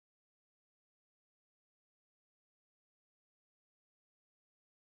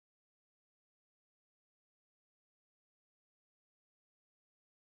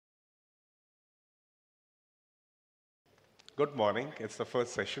Good morning. It's the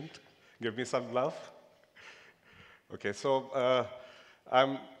first session. Give me some love. Okay, so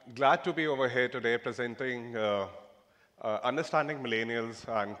I'm glad to be over here today presenting Understanding Millennials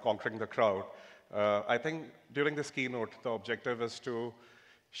and Conquering the Crowd. I think during this keynote, the objective is to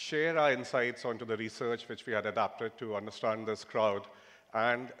share our insights onto the research which we had adapted to understand this crowd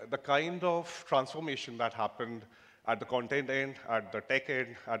and the kind of transformation that happened at the content end, at the tech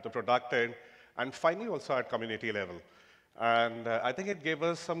end, at the product end, and finally also at community level. And I think it gave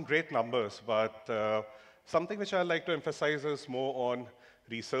us some great numbers, but something which I'd like to emphasize is more on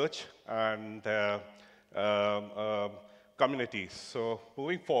research and communities. So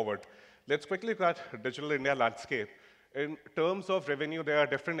moving forward, let's quickly look at digital India landscape. In terms of revenue, there are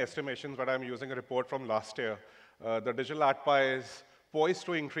different estimations, but I'm using a report from last year. The digital ad pie is poised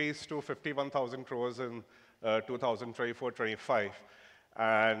to increase to 51,000 crores in 2024-25.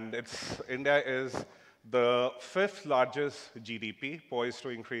 And India is the fifth largest GDP, poised to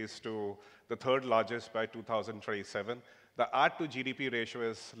increase to the third largest by 2027. The ad to GDP ratio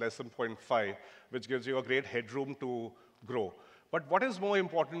is less than 0.5, which gives you a great headroom to grow. But what is more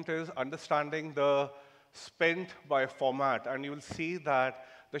important is understanding the spent by format, and you'll see that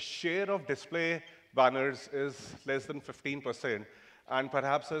the share of display banners is less than 15%, and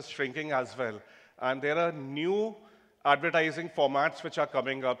perhaps is shrinking as well. And there are new advertising formats which are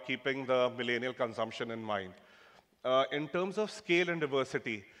coming up, keeping the millennial consumption in mind. In terms of scale and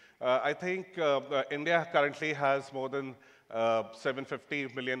diversity, I think India currently has more than 750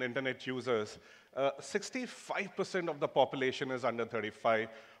 million internet users. 65% of the population is under 35,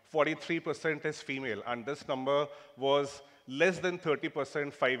 43% is female, and this number was less than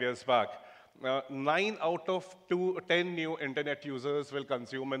 30% 5 years back. 9 out of 10 new internet users will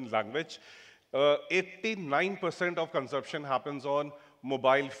consume in language. 89% of consumption happens on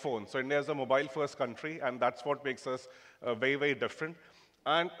mobile phones. So India is a mobile-first country, and that's what makes us very, very different.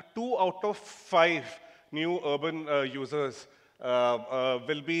 And 2 out of 5 new urban users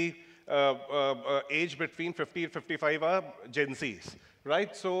will be aged between 50 and 55 are Gen Zs,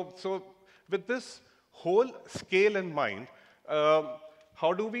 right? So with this whole scale in mind,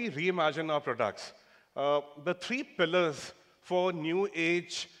 how do we reimagine our products? The 3 pillars for new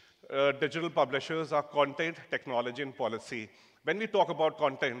age digital publishers are content, technology, and policy. When we talk about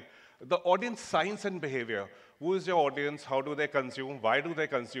content, the audience science and behavior. Who is your audience? How do they consume? Why do they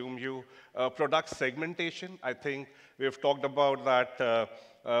consume you? Product segmentation. I think we've talked about that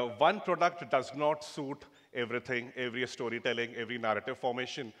one product does not suit everything, every storytelling, every narrative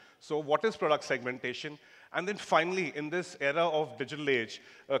formation. So what is product segmentation? And then finally, in this era of digital age,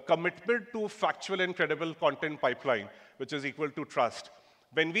 a commitment to factual and credible content pipeline, which is equal to trust.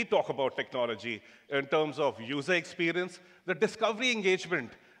 When we talk about technology in terms of user experience, the discovery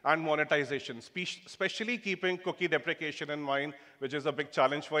engagement and monetization, especially keeping cookie deprecation in mind, which is a big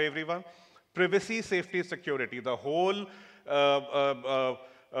challenge for everyone. Privacy, safety, security, the whole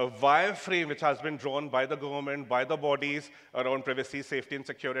wireframe which has been drawn by the government, by the bodies around privacy, safety, and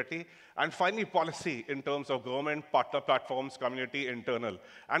security. And finally, policy in terms of government, partner platforms, community, internal.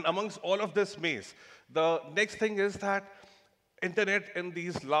 And amongst all of this maze, the next thing is that Internet in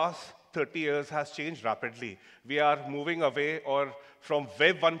these last 30 years has changed rapidly. We are moving away from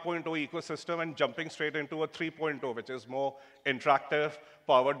Web 1.0 ecosystem and jumping straight into a 3.0, which is more interactive,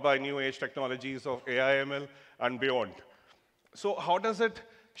 powered by new age technologies of AI, ML, and beyond. So how does it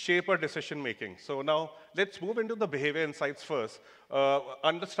shape our decision making? So now let's move into the behavior insights first.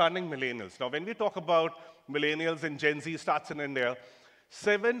 Understanding millennials. Now when we talk about millennials and Gen Z stats in India,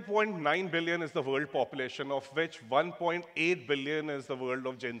 7.9 billion is the world population, of which 1.8 billion is the world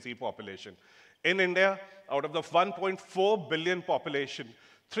of Gen Z population. In India, out of the 1.4 billion population,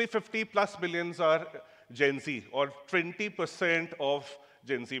 350 plus millions are Gen Z, or 20% of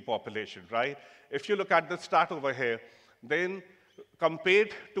Gen Z population, right? If you look at the stat over here, then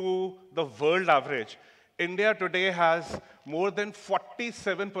compared to the world average, India today has more than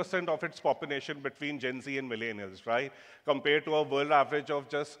 47% of its population between Gen Z and millennials, right? Compared to a world average of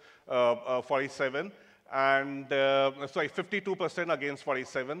just 47, and sorry, 52% against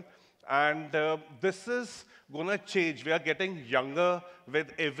 47. And this is going to change. We are getting younger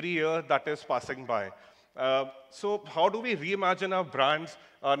with every year that is passing by. So how do we reimagine our brands,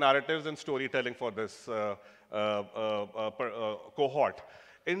 our narratives, and storytelling for this cohort?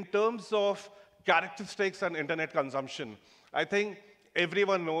 In terms of characteristics and internet consumption, I think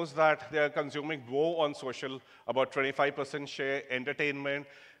everyone knows that they are consuming more on social, about 25% share, entertainment,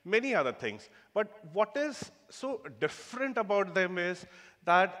 many other things. But what is so different about them is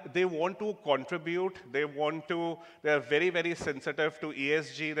that they want to contribute, they're very, very sensitive to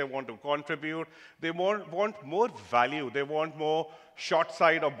ESG, they want to contribute, they want more value, they want more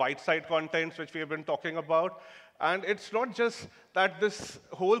short-side or bite-side contents, which we have been talking about. And it's not just that this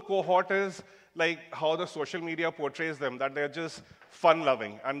whole cohort is like how the social media portrays them, that they're just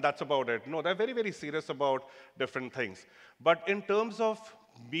fun-loving, and that's about it. No, they're very, very serious about different things. But in terms of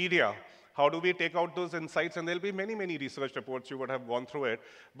media, how do we take out those insights? And there'll be many, many research reports, you would have gone through it.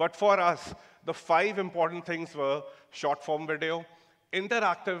 But for us, the 5 important things were short-form video,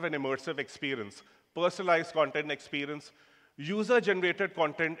 interactive and immersive experience, personalized content experience, user-generated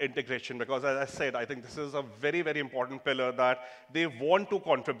content integration, because as I said, I think this is a very, very important pillar that they want to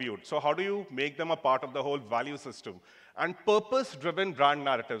contribute. So how do you make them a part of the whole value system? And purpose-driven brand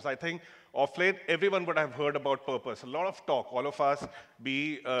narratives. I think of late, everyone would have heard about purpose. A lot of talk, all of us,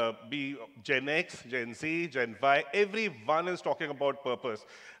 be Gen X, Gen Z, Gen Y, everyone is talking about purpose.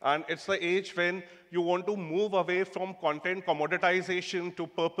 And it's the age when you want to move away from content commoditization to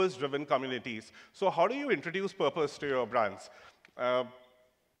purpose-driven communities. So how do you introduce purpose to your brands? The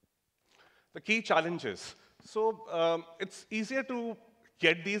key challenges. So it's easier to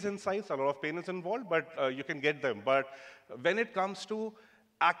get these insights, a lot of pain is involved, but you can get them. But when it comes to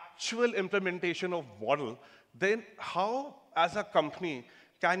actual implementation of model, then how, as a company,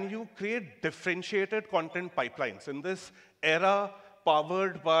 can you create differentiated content pipelines in this era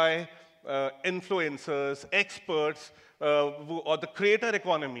powered by influencers, experts, or the creator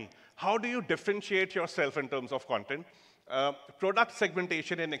economy? How do you differentiate yourself in terms of content? Product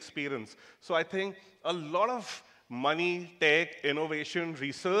segmentation and experience. So I think a lot of money, tech, innovation,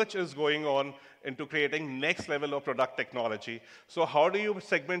 research is going on into creating next level of product technology. So how do you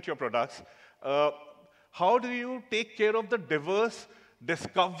segment your products? How do you take care of the diverse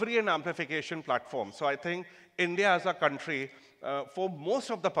discovery and amplification platforms? So I think India as a country, for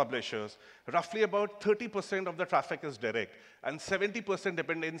most of the publishers, roughly about 30% of the traffic is direct, and 70%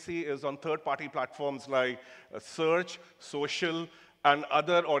 dependency is on third-party platforms like search, social, and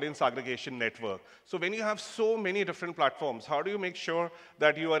other audience aggregation network. So when you have so many different platforms, how do you make sure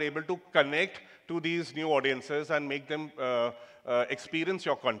that you are able to connect to these new audiences and make them experience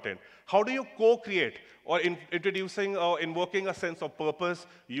your content? How do you co-create or introducing or invoking a sense of purpose,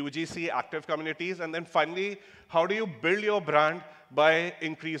 UGC, active communities? And then finally, how do you build your brand by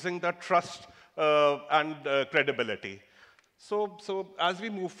increasing the trust and credibility? So as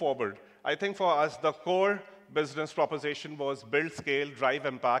we move forward, I think for us, the core business proposition was build scale, drive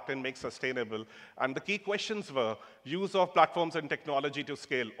impact, and make sustainable. And the key questions were use of platforms and technology to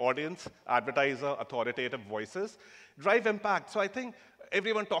scale audience, advertiser, authoritative voices, drive impact. So I think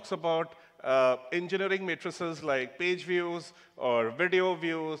everyone talks about engineering matrices like page views or video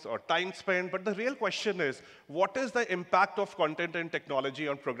views or time spent, but the real question is, what is the impact of content and technology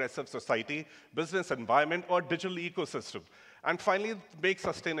on progressive society, business environment, or digital ecosystem? And finally, make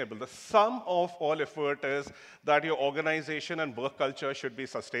sustainable. The sum of all effort is that your organization and work culture should be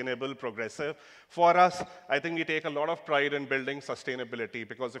sustainable, progressive. For us, I think we take a lot of pride in building sustainability,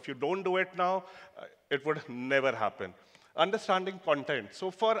 because if you don't do it now, it would never happen. Understanding content. So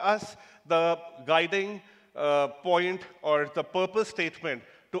for us, the guiding point or the purpose statement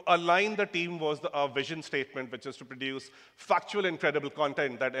to align the team was our vision statement, which is to produce factual, incredible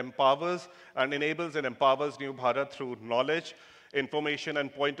content that empowers and enables and empowers New Bharat through knowledge, information,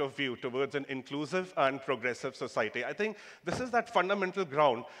 and point of view towards an inclusive and progressive society. I think this is that fundamental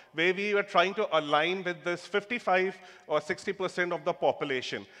ground where we were trying to align with this 55 or 60% of the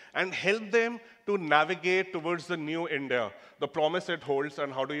population and help them to navigate towards the new India, the promise it holds,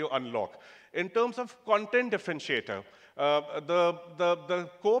 and how do you unlock. In terms of content differentiator, the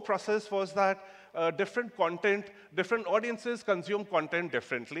core process was that different audiences consume content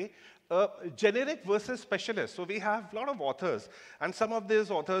differently. Generic versus specialist. So we have a lot of authors, and some of these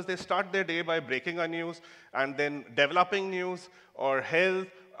authors, they start their day by breaking a news and then developing news or health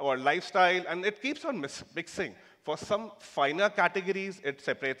or lifestyle, and it keeps on mixing. For some finer categories, it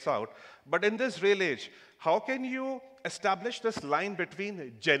separates out. But in this real age, how can you establish this line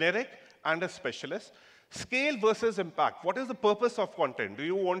between generic and a specialist? Scale versus impact. What is the purpose of content? Do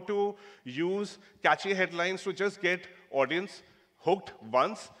you want to use catchy headlines to just get audience hooked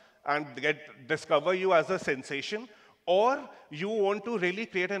once and discover you as a sensation? Or you want to really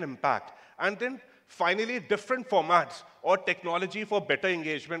create an impact? And then finally, different formats or technology for better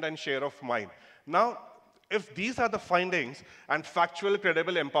engagement and share of mind. Now, if these are the findings and factual,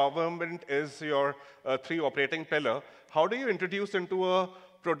 credible empowerment is your 3 operating pillar, how do you introduce into a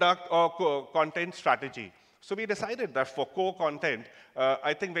product or content strategy? So we decided that for core content,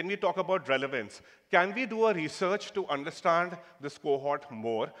 I think when we talk about relevance, can we do a research to understand this cohort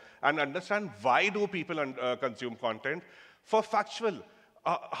more and understand why do people consume content? For factual,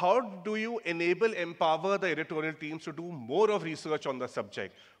 how do you enable, empower the editorial teams to do more of research on the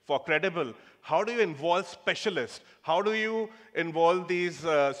subject? For credible, how do you involve specialists? How do you involve these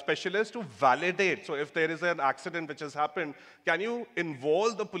specialists to validate? So if there is an accident which has happened, can you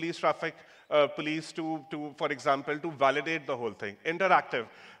involve the police for example, to validate the whole thing? Interactive,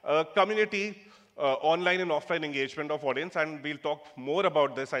 community, online and offline engagement of audience, and we'll talk more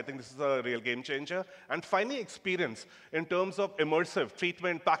about this. I think this is a real game changer. And finally, experience in terms of immersive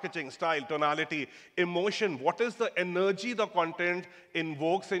treatment, packaging, style, tonality, emotion. What is the energy the content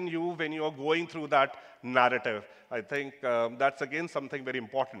invokes in you when you're going through that narrative? I think that's, again, something very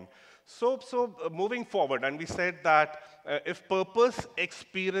important. So moving forward, and we said that if purpose,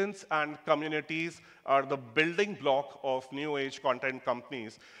 experience, and communities are the building block of new age content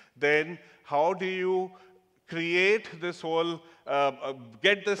companies, then how do you create this whole,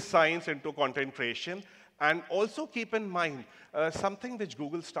 get this science into content creation? And also keep in mind something which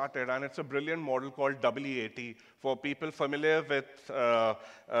Google started, and it's a brilliant model called WEAT. For people familiar with the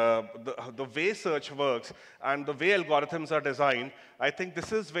way search works and the way algorithms are designed, I think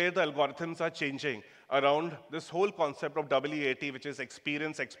this is where the algorithms are changing around this whole concept of WEAT, which is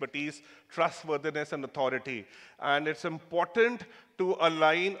experience, expertise, trustworthiness, and authority. And it's important to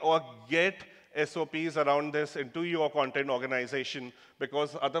align or get SOPs around this into your content organization,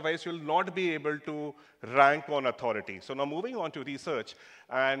 because otherwise you'll not be able to rank on authority. So now moving on to research,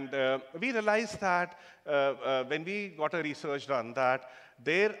 and we realized that when we got a research done, that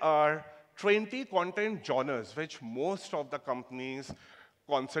there are 20 content genres which most of the companies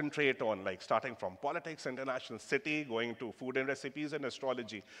concentrate on, like starting from politics, international city, going to food and recipes and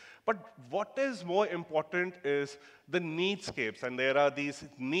astrology. But what is more important is the needscapes, and there are these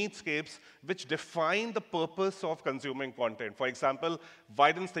needscapes which define the purpose of consuming content. For example,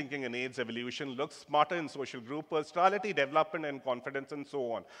 Biden's thinking in AIDS, evolution, looks smarter in social group, personality, development, and confidence, and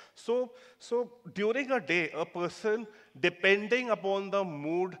so on. So during a day, a person, depending upon the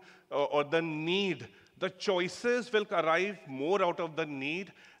mood or the need, the choices will arrive more out of the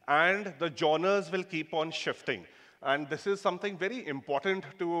need, and the genres will keep on shifting. And this is something very important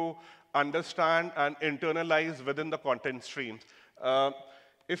to understand and internalize within the content streams.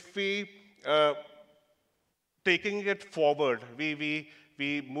 If we, taking it forward, we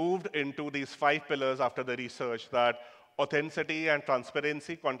moved into these 5 pillars after the research: that authenticity and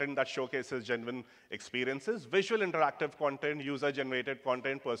transparency, content that showcases genuine experiences; visual interactive content; user-generated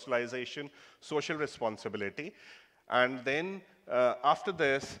content; personalization; social responsibility. And then after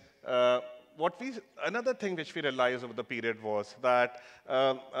this, another thing which we realized over the period was that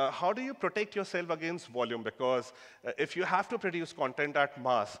how do you protect yourself against volume? Because if you have to produce content at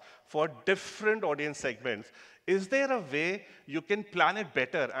mass for different audience segments, is there a way you can plan it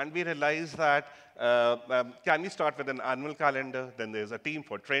better? And we realized that can we start with an annual calendar? Then there's a team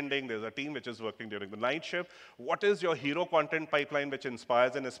for trending. There's a team which is working during the night shift. What is your hero content pipeline which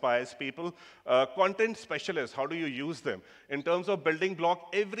inspires and aspires people? Content specialists, how do you use them? In terms of building block,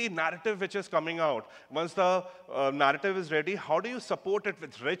 every narrative which is coming out, once the narrative is ready, how do you support it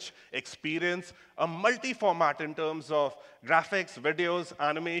with rich experience, a multi-format in terms of graphics, videos,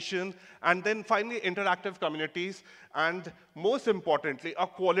 animation, and then finally interactive communities, and most importantly, a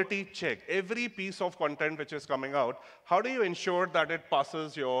quality check. Every piece of content which is coming out, how do you ensure that it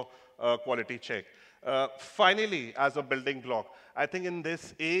passes your quality check? Finally, as a building block, I think in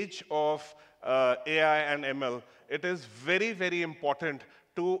this age of AI and ML, it is very, very important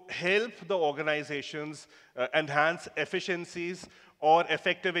to help the organizations enhance efficiencies or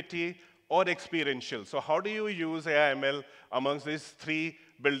effectivity or experiential. So how do you use AI ML amongst these 3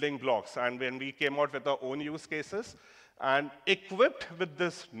 building blocks? And when we came out with our own use cases, and equipped with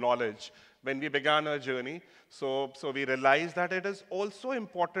this knowledge, when we began our journey, so we realized that it is also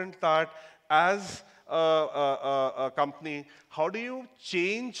important that as a company, how do you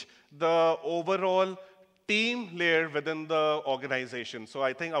change the overall team layer within the organization? So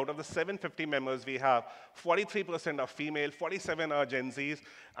I think out of the 750 members we have, 43% are female, 47 are Gen Zs.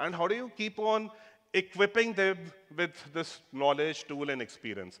 And how do you keep on equipping them with this knowledge, tool, and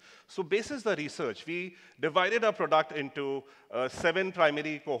experience? So basis the research, we divided our product into 7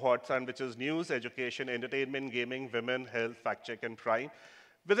 primary cohorts, and which is news, education, entertainment, gaming, women, health, fact check, and crime.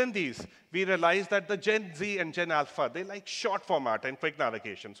 Within these, we realized that the Gen Z and Gen Alpha, they like short format and quick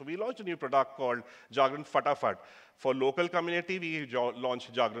navigation. So we launched a new product called Jagran Fatafat. For local community, we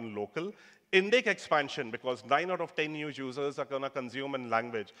launched Jagran Local. Index expansion, because 9 out of 10 new users are going to consume in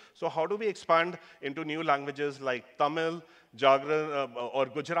language. So how do we expand into new languages like Tamil, Jagran, or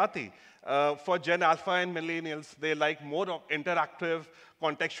Gujarati? For Gen Alpha and Millennials, they like more of interactive,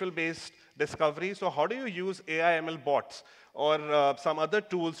 contextual-based discovery. So how do you use AI/ML bots or some other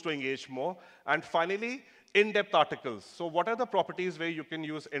tools to engage more? And finally, in-depth articles. So what are the properties where you can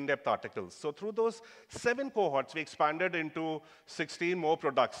use in-depth articles? So through those 7 cohorts, we expanded into 16 more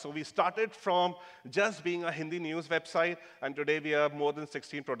products. So we started from just being a Hindi news website, and today we have more than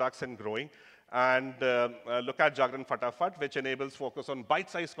 16 products and growing. And look at Jagran Fatafat, which enables focus on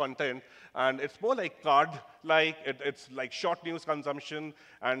bite-sized content. And it's more like card-like. It's like short news consumption,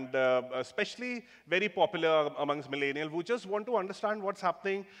 and especially very popular amongst millennials who just want to understand what's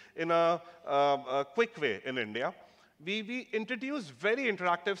happening in a quick way in India. We introduced very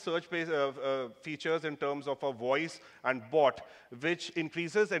interactive search-based features in terms of a voice and bot, which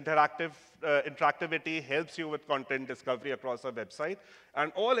increases interactivity, helps you with content discovery across our website,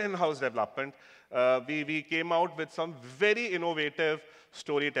 and all in-house development. We came out with some very innovative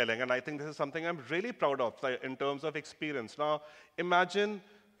storytelling, and I think this is something I'm really proud of in terms of experience. Now, imagine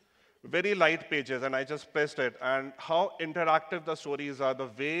very light pages, and I just pressed it, and how interactive the stories are, the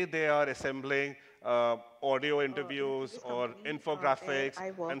way they are assembling audio interviews or infographics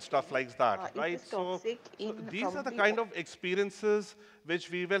and stuff like that, right? So these are the kind of experiences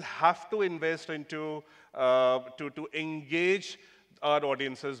which we will have to invest into to engage our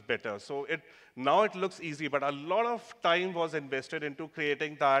audiences better. So now it looks easy, but a lot of time was invested into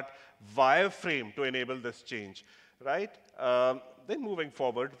creating that wireframe to enable this change, right? Then moving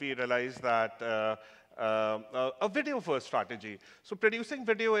forward, we realized that a video-first strategy. So producing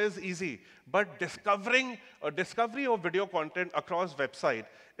video is easy, but discovery of video content across website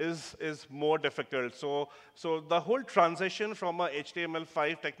is more difficult. So the whole transition from a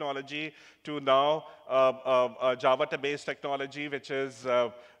HTML5 technology to now a Java-based technology, which is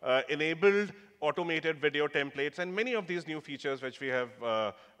enabled automated video templates, and many of these new features which we have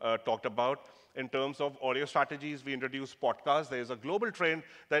talked about. In terms of audio strategies, we introduced podcasts. There is a global trend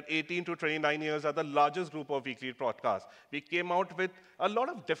that 18 to 29 years are the largest group of weekly podcasts. We came out with a lot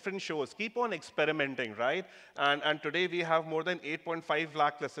of different shows, keep on experimenting, right? And today we have more than 8.5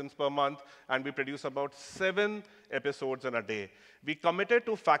 lakh listens per month, and we produce about 7 episodes in a day. We committed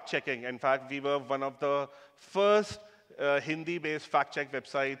to fact-checking. In fact, we were one of the first Hindi-based fact-check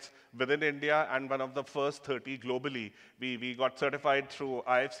websites within India, and one of the first 30 globally. We got certified through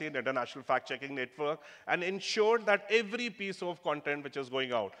IFC, an International Fact-Checking Network, and ensured that every piece of content which is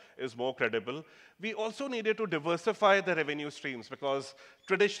going out is more credible. We also needed to diversify the revenue streams, because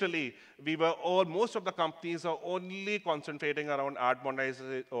traditionally, most of the companies are only concentrating around ad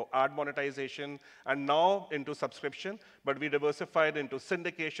monetization, and now into subscription. But we diversified into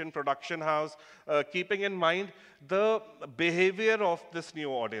syndication, production house, keeping in mind the behavior of this new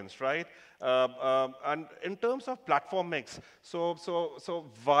audience, right? And in terms of platform mix, so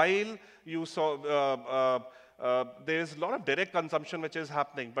while you saw there's a lot of direct consumption which is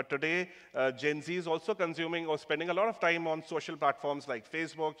happening, but today Gen Z is also consuming or spending a lot of time on social platforms like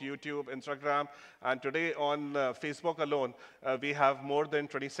Facebook, YouTube, Instagram, and today on Facebook alone, we have more than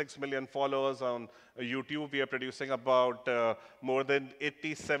 26 million followers. On YouTube, we are producing about more than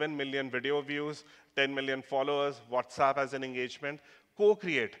 87 million video views, 10 million followers. WhatsApp as an engagement.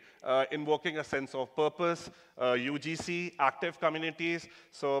 Co-create, invoking a sense of purpose, UGC, active communities.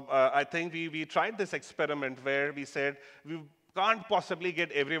 So I think we tried this experiment where we said we can't possibly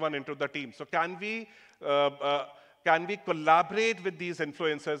get everyone into the team. So can we collaborate with these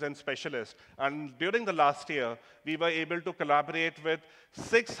influencers and specialists? And during the last year, we were able to collaborate with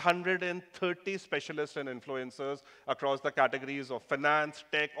 630 specialists and influencers across the categories of finance,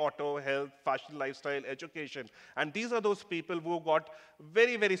 tech, auto, health, fashion, lifestyle, education. And these are those people who got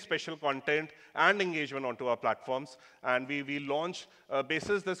very, very special content and engagement onto our platforms. And we launched,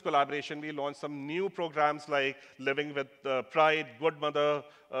 basis this collaboration, we launched some new programs like Living with Pride, Good Mother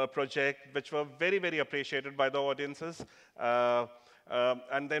project, which were very, very appreciated by the audiences.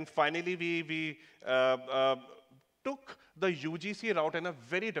 And then finally, we took the UGC route in a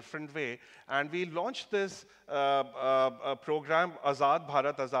very different way, and we launched this program, Azad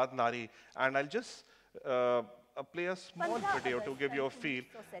Bharat, Azad Nari. And I'll just play a small video to give you a feel.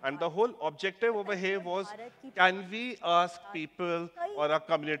 And the whole objective over here was, can we ask people or our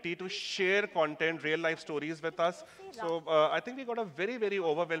community to share content, real-life stories with us? So I think we got a very, very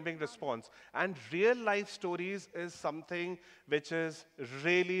overwhelming response. And real-life stories is something which is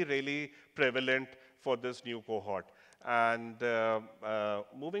really, really prevalent for this new cohort. And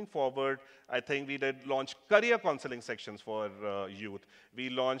moving forward, I think we did launch career counseling sections for youth. We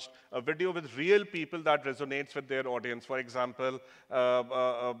launched a video with real people that resonates with their audience. For example,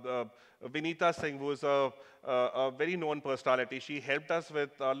 Vinita Singh, who is a very known personality, she helped us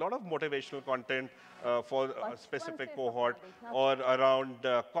with a lot of motivational content for a specific cohort, or around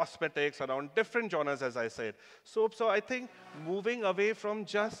cosmetics, around different genres, as I said. So I think moving away from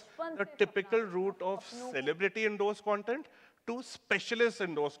just the typical route of celebrity endorsed content to specialist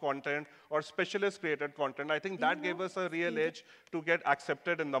endorsed content or specialist created content, I think that gave us a real edge to get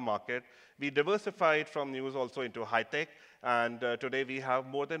accepted in the market. We diversified from news also into high tech, and today we have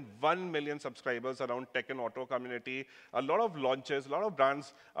more than 1 million subscribers around tech and auto community. A lot of launches, a lot of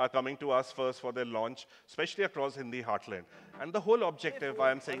brands are coming to us first for their launch, especially across Hindi heartland. And the whole objective,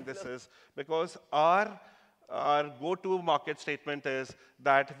 why I'm saying this is because our go-to market statement is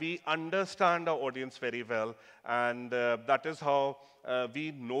that we understand our audience very well, and that is how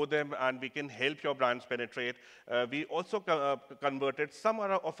we know them, and we can help your brands penetrate. We also converted some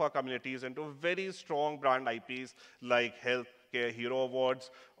of our communities into very strong brand IPs like Healthcare Hero Awards,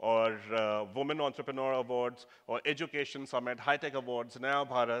 or Women Entrepreneur Awards, or Education Summit, High Tech Awards, Naya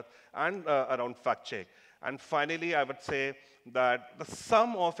Bharat, and around Fact Check. And finally, I would say that the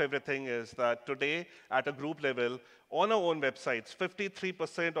sum of everything is that today, at a group level, on our own websites,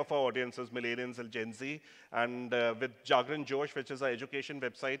 53% of our audience is millennials and Gen Z. And with Jagran Josh, which is our education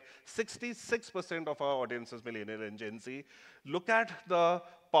website, 66% of our audience is millennial and Gen Z. Look at the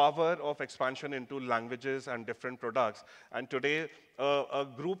power of expansion into languages and different products. And today, a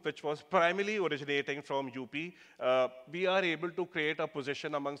group which was primarily originating from UP, we are able to create a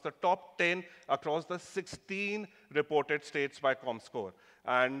position amongst the top 10 across the 16 reported states by ComScore.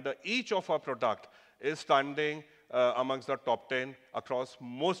 And each of our product is standing amongst the top 10 across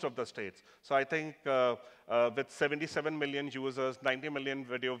most of the states. So I think with 77 million users, 90 million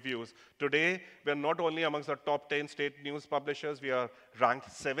video views, today we're not only amongst the top 10 state news publishers, we are ranked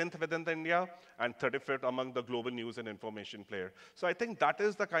 7th within India and 35th among the global news and information player. So I think that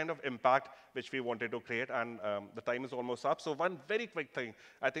is the kind of impact which we wanted to create, and the time is almost up. So one very quick thing,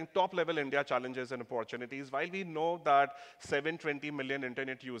 I think top-level India challenges and opportunities. While we know that 720 million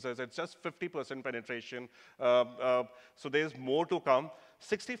internet users, it's just 50% penetration, so there's more to come.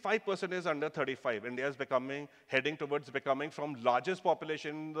 65% is under 35. India is heading towards becoming from largest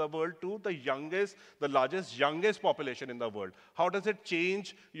population in the world to the largest youngest population in the world. How does it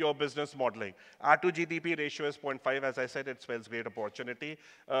change your business modeling? R to GDP ratio is 0.5. As I said, it spells great opportunity.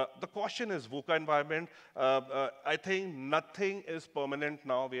 The caution is VUCA environment. I think nothing is permanent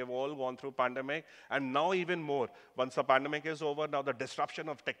now. We have all gone through pandemic, and now even more. Once the pandemic is over, now the disruption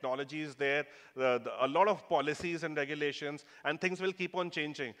of technology is there, a lot of policies and regulations, and things will keep on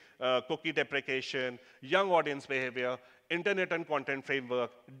changing. Cookie deprecation, young audience behavior, internet and content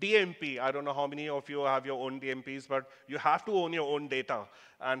framework, DMP. I don't know how many of you have your own DMPs, but you have to own your own data.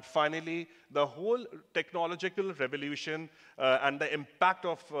 And finally, the whole technological revolution and the impact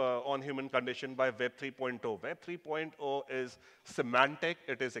on human condition by Web 3.0. Web 3.0 is semantic,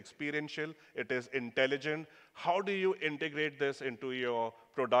 it is experiential, it is intelligent. How do you integrate this into your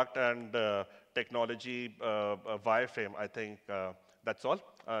product and technology wireframe? I think that's all.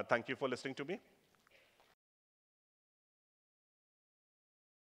 Thank you for listening to me.